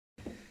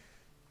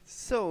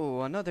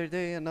So, another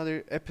day,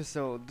 another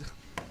episode.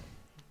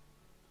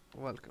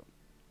 Welcome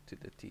to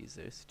the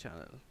Teasers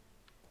channel.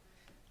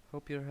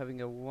 Hope you're having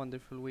a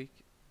wonderful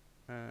week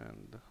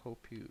and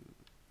hope you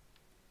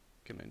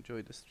can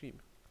enjoy the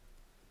stream.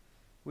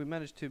 We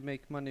managed to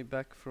make money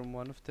back from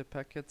one of the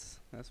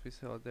packets, as we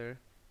saw there.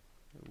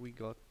 We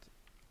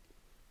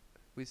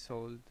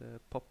sold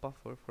Poppa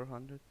for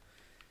 400.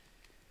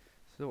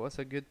 So it was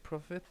a good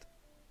profit.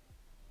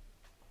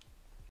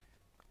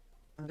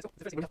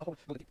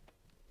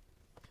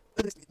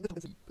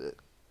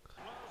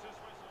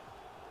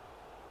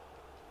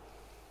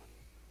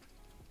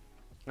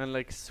 And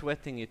like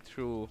sweating it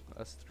through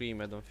a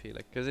stream, I don't feel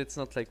like, because it's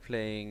not like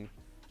playing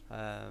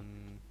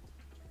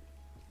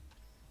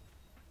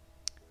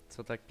it's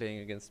not like playing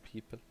against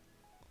people.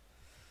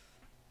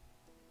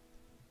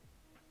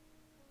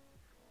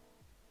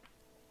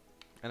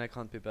 And I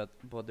can't be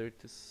bothered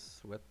to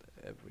sweat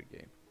every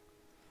game.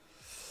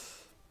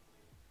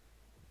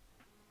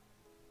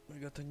 I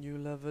got a new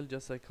level,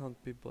 just I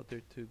can't be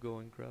bothered to go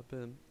and grab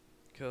him,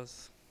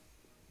 because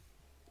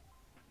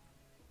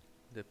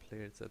the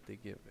players that they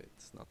give,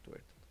 it's not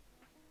worth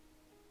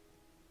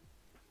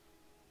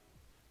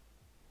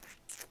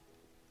it.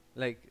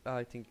 Like,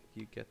 I think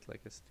you get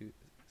like a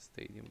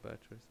stadium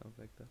badge or something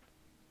like that.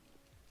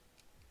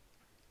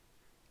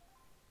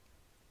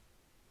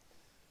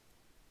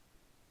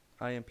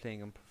 I am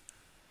playing on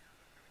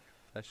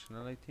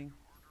professional, I think.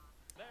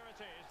 There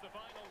it is, the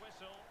final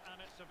whistle,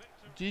 and it's a victory.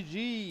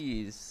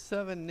 GG's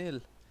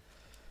 7-0.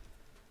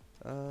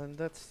 And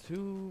that's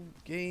 2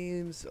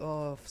 games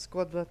of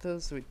squad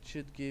battles, which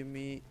should give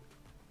me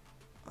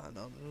an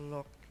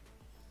unlock.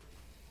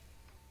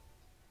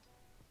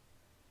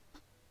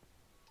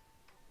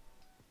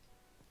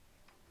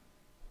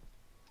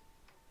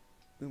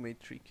 We made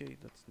 3k,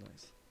 that's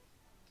nice.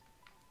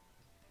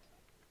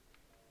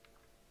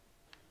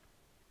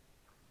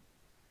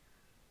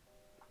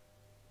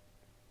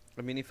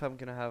 I mean, if I'm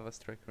gonna have a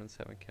striker on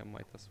 7k, I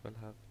might as well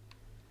have.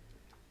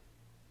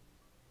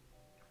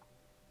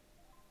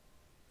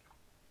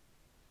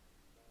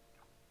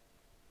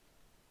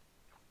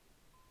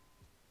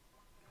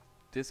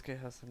 This guy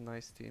has a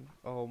nice team.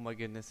 Oh my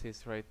goodness,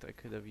 he's right. I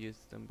could have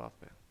used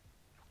Mbappe.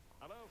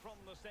 Hello from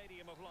the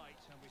Stadium of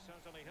Light, and we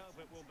certainly hope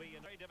it will be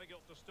very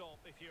difficult to stop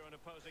if you're an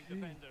opposing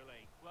defender,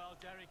 Lee. Well,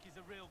 Derek is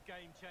a real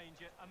game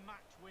changer, a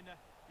match winner.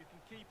 You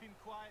can keep him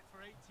quiet for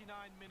 89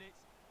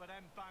 minutes, but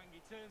then bang, he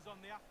turns on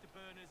the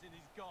afterburners and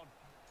he's gone.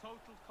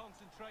 Total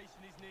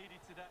concentration is needed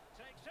today.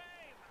 Takes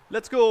aim.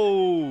 Let's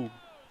go!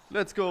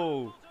 Let's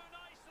go! Will do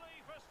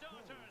nicely for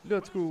starters.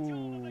 Let's First goal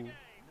of the go! game.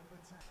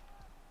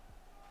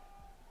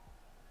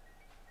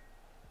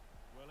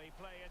 Will he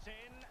play it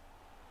in?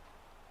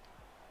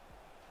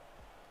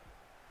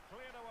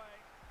 Cleared away.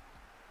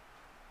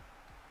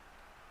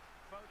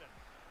 Foden.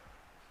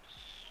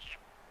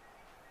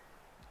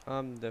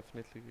 I'm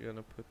definitely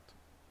gonna put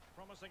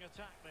Promising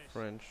attack this.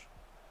 French.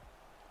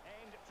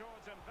 Aimed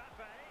towards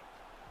Mbappe.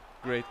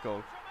 Great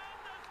goal.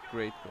 Tremendous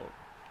Great goal.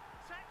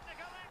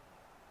 Technically.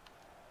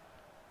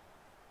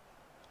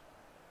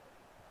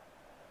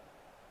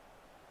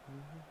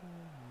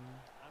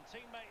 And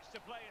teammates to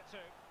play it to.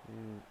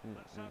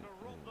 That's how to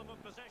rob them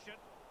of possession.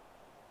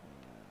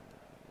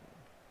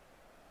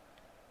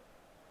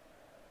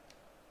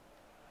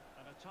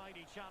 And a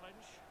tidy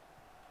challenge.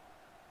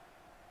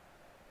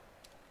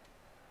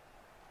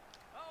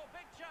 Oh,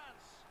 big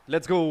chance.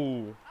 Let's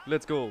go!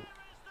 Let's go! There is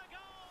the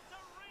goal to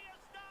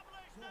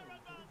re-establish their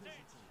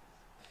advantage.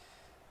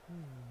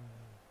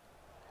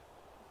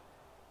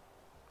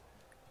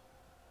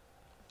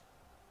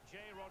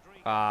 Jay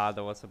Rodriguez. Ah,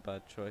 that was a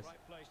bad choice.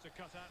 Right place to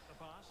cut out the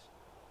pass.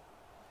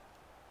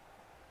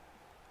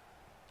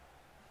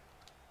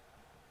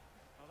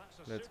 Oh, that's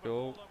a Let's super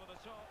go. ball over the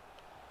top.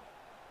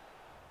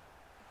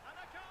 And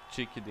a goal!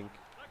 Cheeky dink.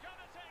 They're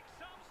gonna take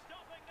some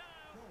stopping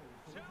now.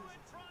 Two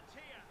in front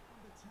here.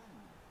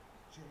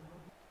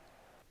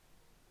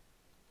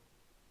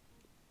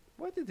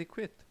 Why did he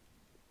quit?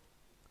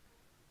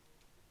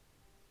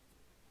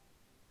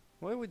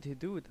 Why would he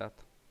do that?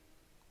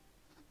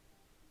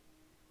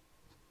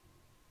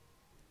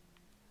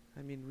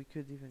 I mean, we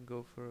could even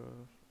go for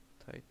a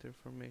tighter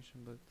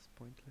formation, but it's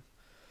pointless.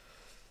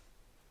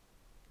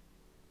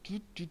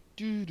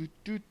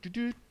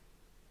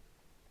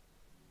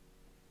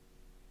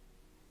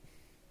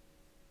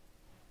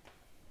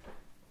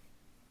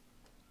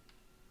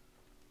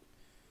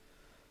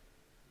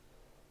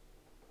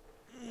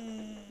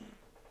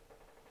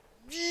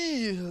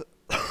 Yeah.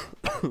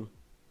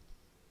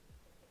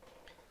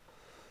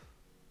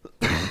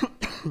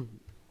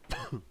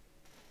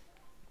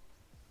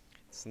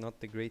 It's not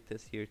the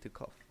greatest year to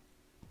cough.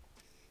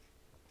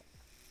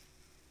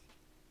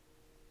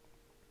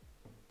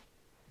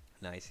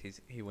 Nice,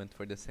 he went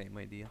for the same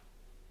idea.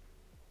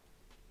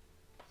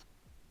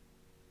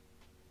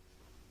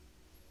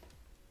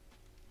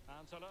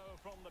 And hello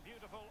from the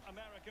beautiful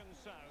American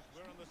South.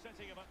 We're in the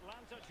city of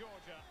Atlanta,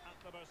 Georgia, at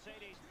the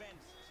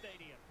Mercedes-Benz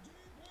Stadium.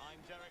 I'm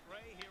Derek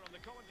Ray here on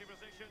the commentary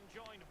position,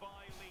 joined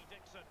by Lee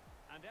Dixon.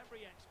 And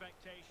every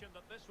expectation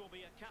that this will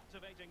be a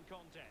captivating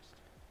contest.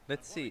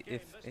 Let's And what see a game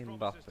if this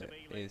promises to Mbappe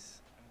be, Lee.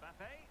 is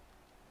Mbappe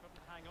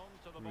couldn't hang on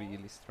to the ball.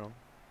 really strong.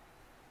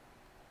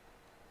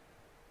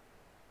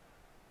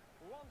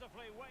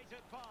 Wonderfully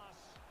weighted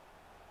pass.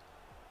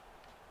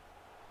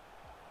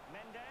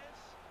 Mendes.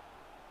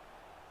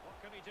 What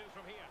can he do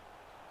from here?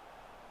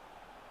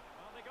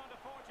 Are they going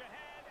to forge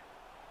ahead?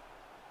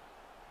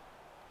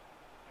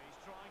 He's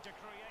trying to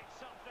create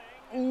something.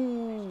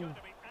 He's going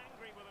to be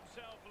angry with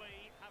himself,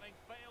 Lee, having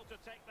failed to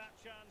take that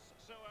chance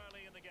so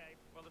early in the game.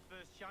 Well, the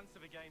first chance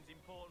of a game's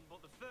important,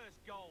 but the first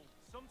goal,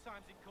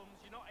 sometimes it comes,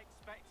 you're not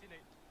expecting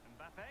it.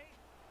 Mbappe.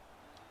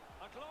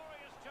 A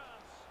glorious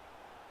chance.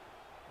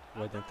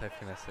 Why didn't I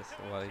finesse this?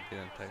 Why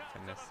didn't I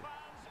finesse it?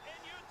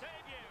 In your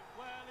debut.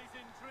 Well, he's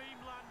in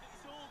dreamland.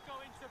 It's all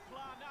going to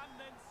plan and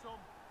then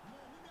some.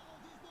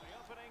 The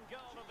opening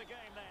goal of the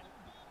game then.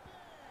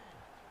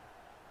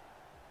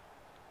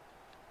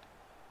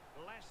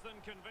 Less than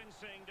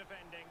convincing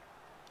defending.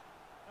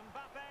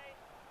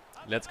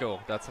 Mbappe. Let's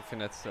go. That's a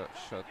finesse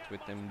shot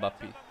with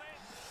Mbappe. A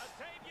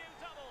debut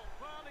double.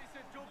 Well, it's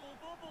a double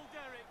bubble,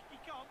 Derek. He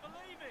can't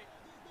believe it.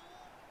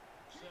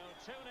 So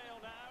 2-0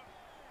 now.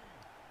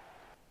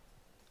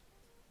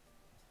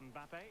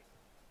 Mbappe.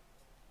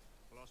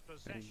 Lost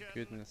Thank possession.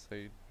 goodness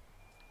I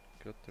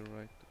got the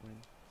right win.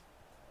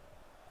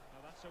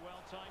 Now that's a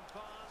well-timed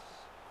pass.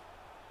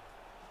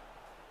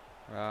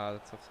 Ah,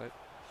 that's offside.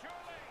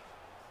 Surely.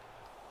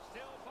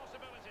 Still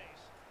possibilities.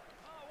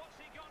 Oh, what's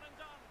he gone and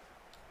done?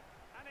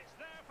 And it's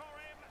there for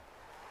him.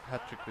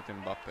 Hat-trick with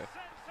Mbappe.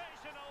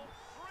 Sensational.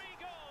 3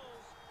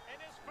 goals in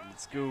his first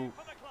Let's game go.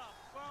 for the club.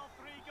 Well,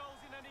 3 goals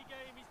in any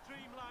game is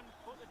dreamland,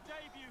 but the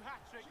debut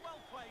hat-trick, well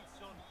played,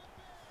 son.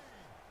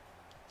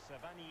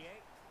 Savanier.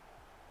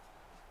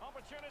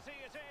 Opportunity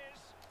it is.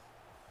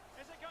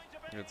 Is it going to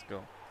be? Let's go.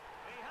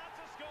 He had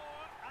to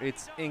score. And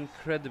It's he does.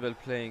 incredible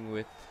playing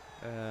with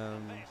This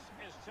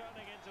is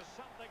turning into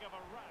something of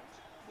a rout.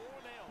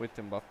 4-0. with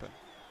Mbappe.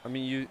 I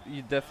mean,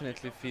 you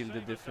definitely feel the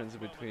difference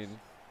between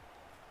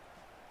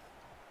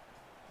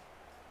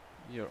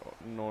your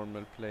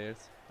normal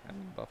players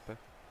and Mbappe.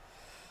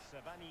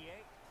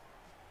 Savanier.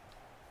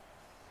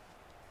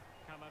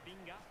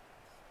 Camavinga.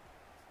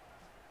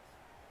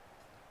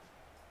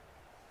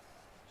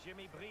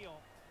 Jimmy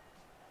Briand.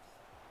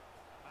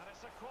 And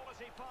it's a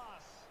quality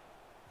pass.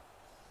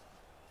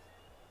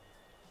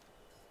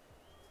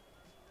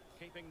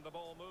 Keeping the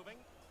ball moving.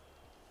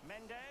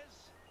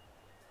 Mendes.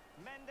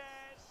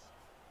 Mendes.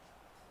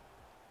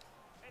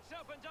 It's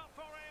opened up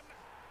for him.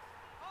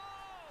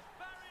 Oh,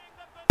 burying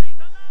them beneath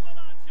an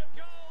avalanche of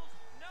goals.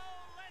 No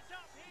let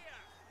up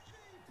here.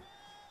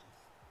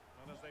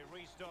 And as they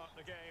restart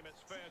the game,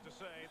 it's fair to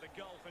say the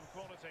gulf in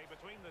quality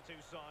between the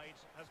two sides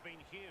has been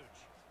huge.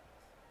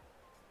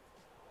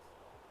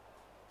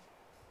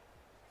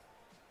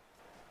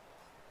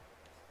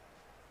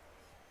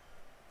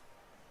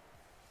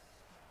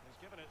 He's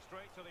given it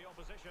straight to the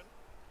opposition.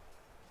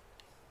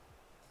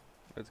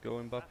 Let's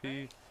go,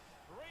 Mbappe.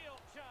 Real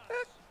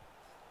chance.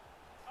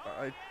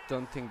 I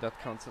don't think that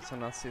counts as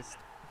an assist.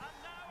 And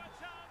now a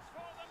chance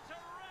for them to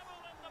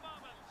revel in the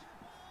moment.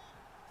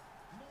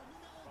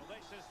 Well,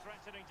 this is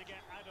threatening to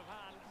get out of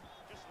hand.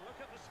 Just look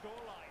at the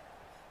scoreline.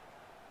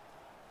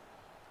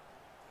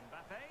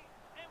 Mbappe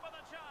in with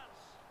a chance.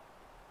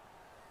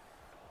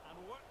 And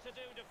work to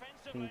do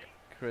defensively.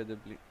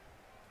 Incredibly.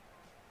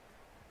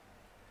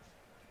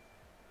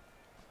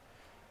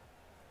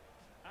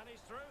 And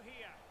he's through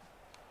here.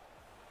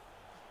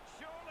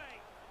 Surely.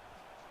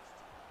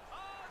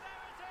 Oh,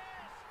 there it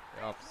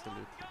is.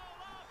 Absolutely. One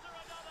goal after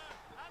another,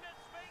 and it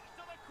speaks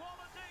to the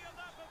quality of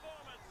that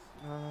performance.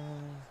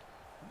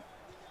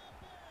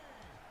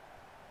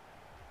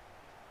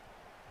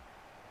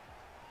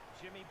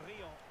 Jimmy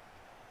Briand.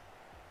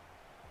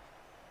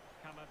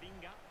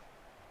 Camavinga.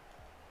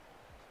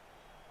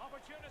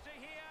 Opportunity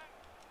here.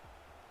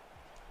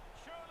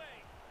 Surely.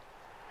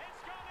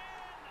 It's gone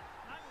in.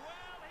 And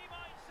well, he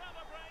might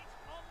celebrate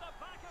on the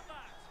back of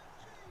that.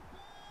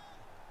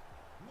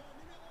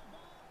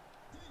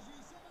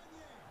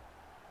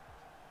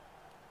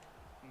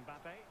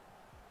 Mbappe.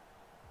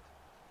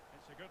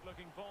 It's a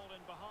good-looking ball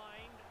in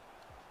behind.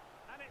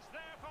 And it's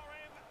there for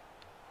him.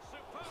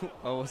 Superb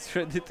I was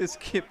volley, ready but to the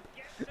skip. woodwork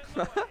gets in the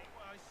way.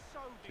 Well, he's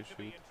so Seems to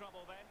be shoot. in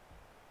trouble then.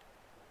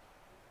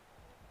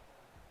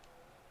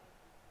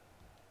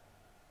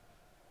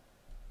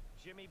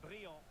 Jimmy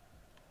Briand.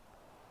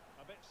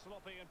 A bit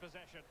sloppy in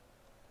possession.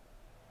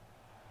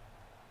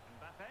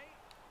 Mbappe.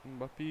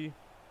 Mbappe.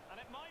 And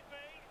it might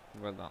be.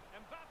 Well done.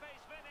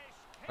 Mbappe's finish.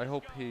 I His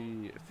hope goal.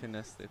 he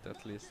finessed it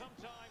at least.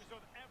 Sometimes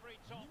with every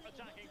top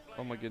attacking player,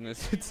 Oh my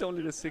goodness, it's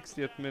only the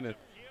 60th minute.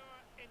 pure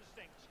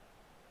instinct.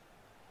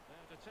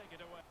 There to take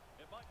it away.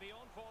 It might be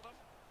on for them.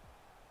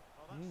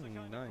 Well, that's the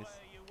kind nice. of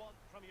play you want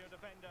from your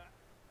defender.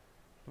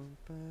 Bum,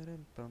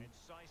 ba-dum, bum.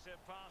 Incisive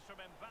pass from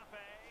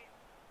Mbappe.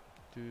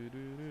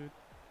 Doo-doo-doo.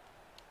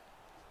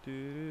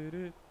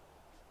 Doo-doo-doo.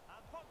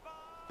 And Pogba.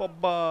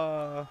 Pogba.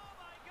 Oh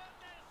my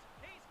goodness,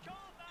 he's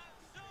called that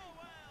so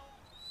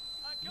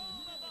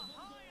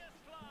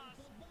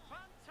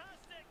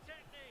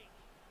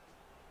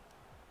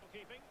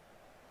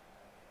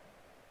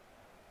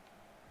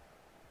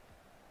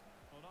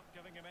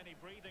giving him any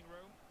breathing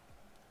room.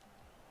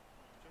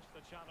 Just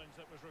the challenge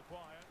that was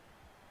required.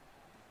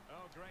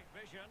 Oh, great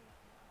vision.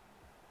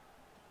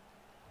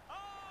 Oh,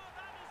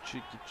 that is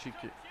Cheeky,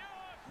 cheeky.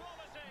 pure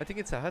quality. I think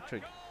it's a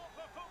hat-trick. A goal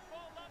for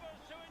football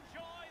lovers to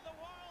enjoy the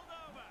world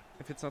over.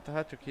 If it's not a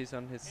hat-trick, he's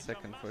on his It's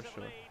second a for massive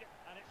sure. lead,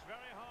 and it's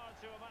very hard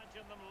to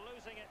imagine them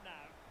losing it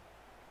now.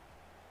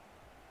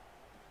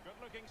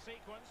 Good-looking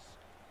sequence.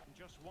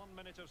 Just 1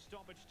 minute of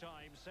stoppage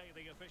time, say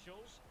the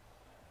officials.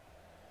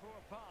 Poor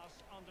pass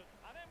under,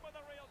 and in with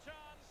a real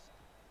chance.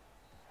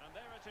 And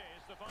there it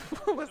is, the final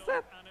What was whistle,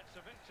 that? and it's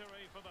a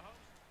victory for the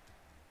host.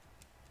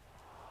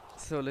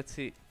 So let's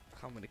see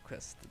how many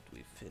quests did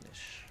we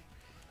finish.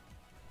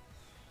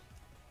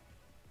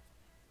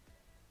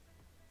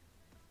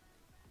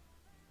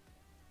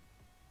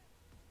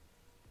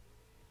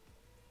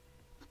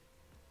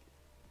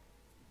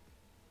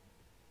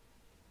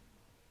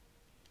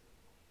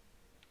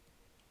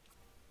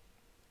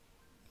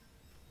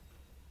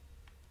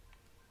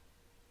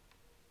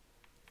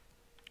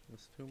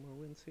 There's 2 more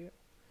wins here.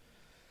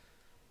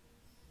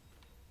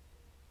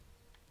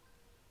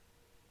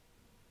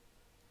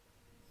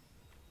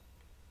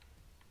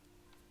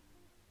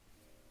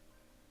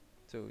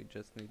 So we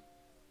just need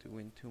to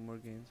win 2 more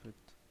games with...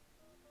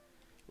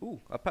 Ooh,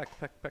 a pack.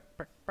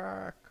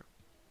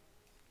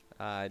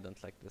 I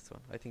don't like this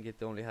one. I think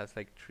it only has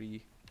like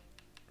 3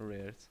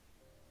 rares.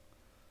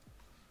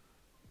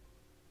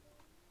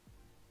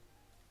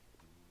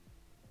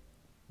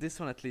 This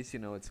one at least you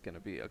know it's gonna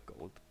be a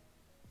gold.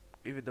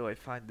 Even though I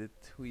find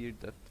it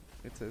weird that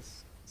it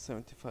says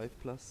 75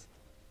 plus.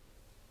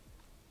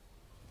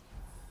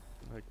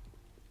 Like,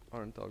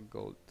 aren't all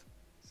gold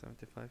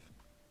 75?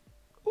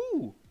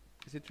 Ooh!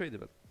 Is it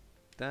tradable?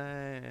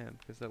 Damn,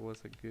 because that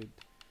was a good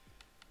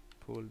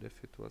pull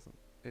if it wasn't.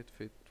 If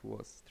it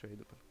was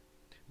tradable.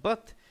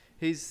 But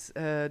he's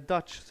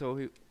Dutch,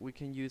 so we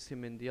can use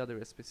him in the other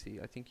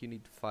SPC. I think you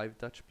need 5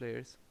 Dutch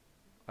players.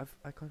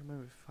 I can't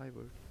remember if 5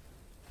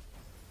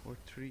 or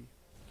 3.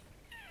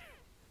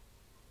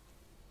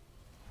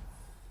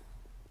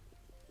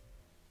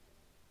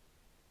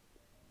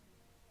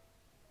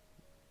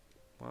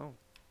 Wow.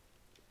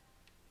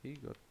 He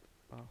got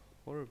a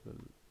horrible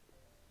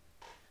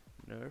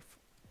nerf.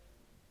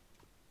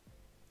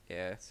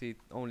 Yeah, see,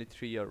 only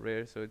 3 are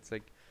rare, so it's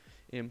like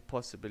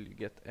impossible you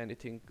get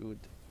anything good.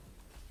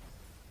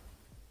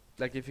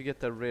 Like if you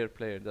get a rare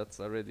player, that's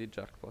already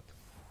jackpot.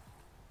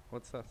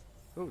 What's that?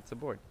 Oh, it's a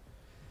board.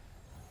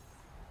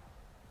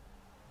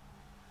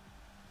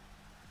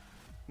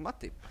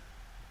 Matip.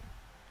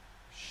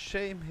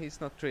 Shame he's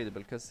not tradable,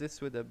 because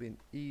this would have been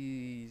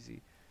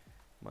easy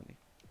money.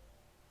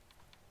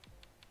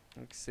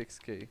 Like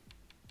 6k.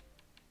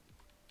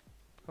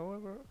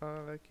 However,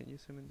 I can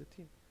use him in the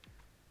team.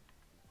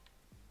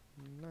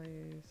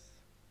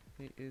 Nice.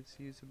 He is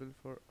usable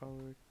for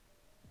our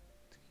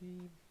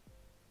team.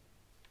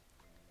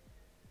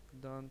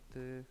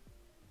 Dante.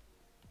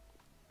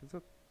 Is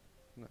that?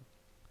 No.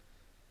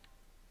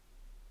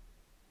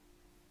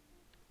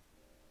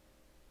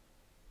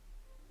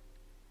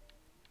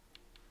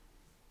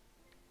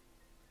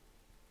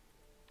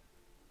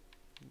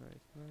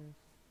 Nice.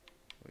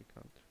 We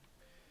can't.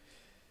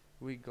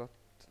 We got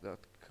that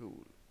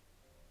cool.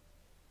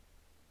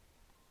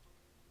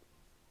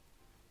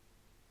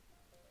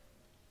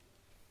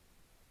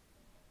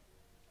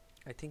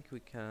 I think we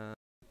can.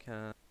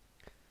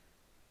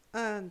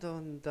 And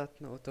on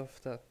that note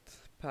of that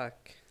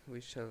pack,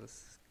 we shall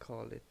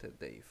call it a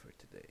day for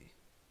today.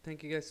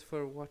 Thank you guys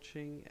for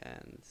watching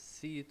and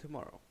see you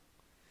tomorrow.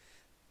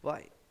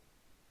 Bye.